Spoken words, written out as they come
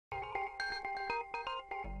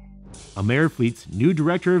AmeriFleet's new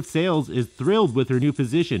Director of Sales is thrilled with her new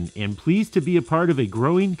position and pleased to be a part of a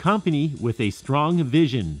growing company with a strong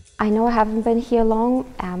vision. I know I haven't been here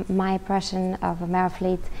long. My impression of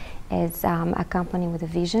AmeriFleet is a company with a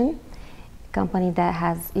vision, a company that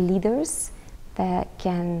has leaders that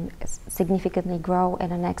can significantly grow in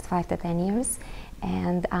the next 5 to 10 years.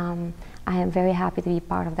 And I am very happy to be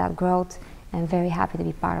part of that growth and very happy to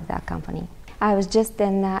be part of that company. I was just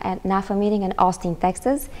in at NAFA meeting in Austin,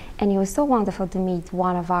 Texas, and it was so wonderful to meet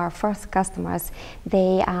one of our first customers.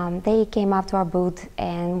 They came up to our booth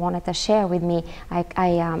and wanted to share with me.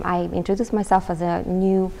 I introduced myself as a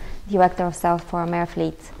new director of sales for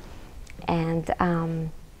AmeriFleet, and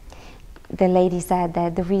the lady said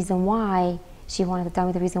that the reason why, she wanted to tell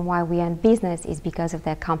me the reason why we are in business is because of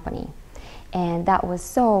their company. And that was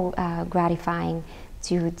so gratifying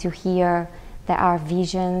to hear that our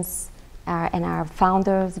visions and our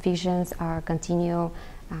founders' visions are continue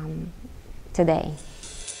today.